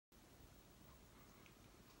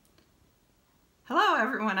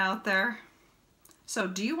everyone out there. So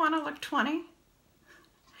do you want to look 20?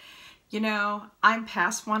 You know, I'm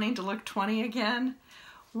past wanting to look 20 again.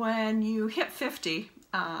 When you hit 50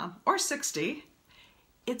 or 60,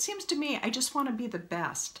 it seems to me I just want to be the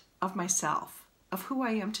best of myself, of who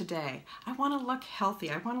I am today. I want to look healthy.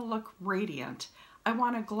 I want to look radiant. I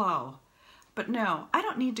want to glow. But no, I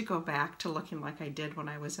don't need to go back to looking like I did when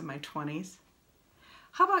I was in my 20s.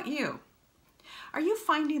 How about you? Are you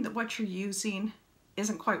finding that what you're using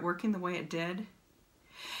isn't quite working the way it did?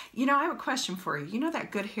 You know, I have a question for you. You know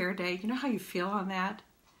that good hair day? You know how you feel on that?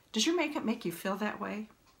 Does your makeup make you feel that way?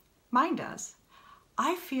 Mine does.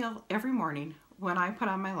 I feel every morning when I put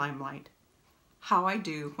on my Limelight how I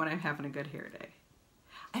do when I'm having a good hair day.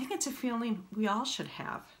 I think it's a feeling we all should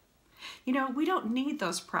have. You know, we don't need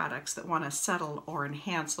those products that want to settle or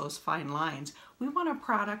enhance those fine lines. We want a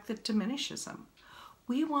product that diminishes them.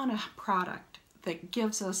 We want a product that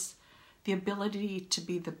gives us the ability to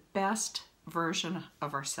be the best version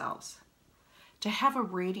of ourselves, to have a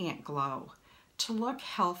radiant glow, to look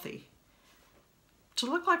healthy, to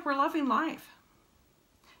look like we're loving life.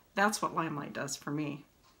 That's what Limelight does for me.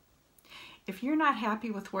 If you're not happy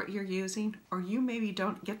with what you're using, or you maybe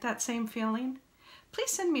don't get that same feeling,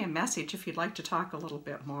 please send me a message if you'd like to talk a little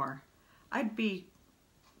bit more. I'd be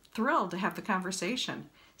thrilled to have the conversation.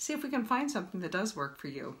 See if we can find something that does work for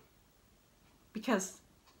you. Because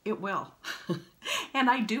it will. And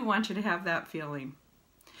I do want you to have that feeling.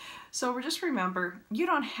 So just remember, you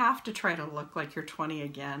don't have to try to look like you're 20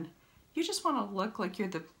 again. You just want to look like you're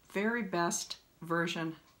the very best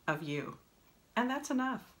version of you. And that's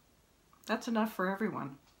enough. That's enough for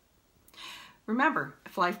everyone. Remember,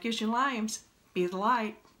 if life gives you limes, be the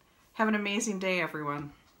light. Have an amazing day,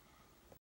 everyone.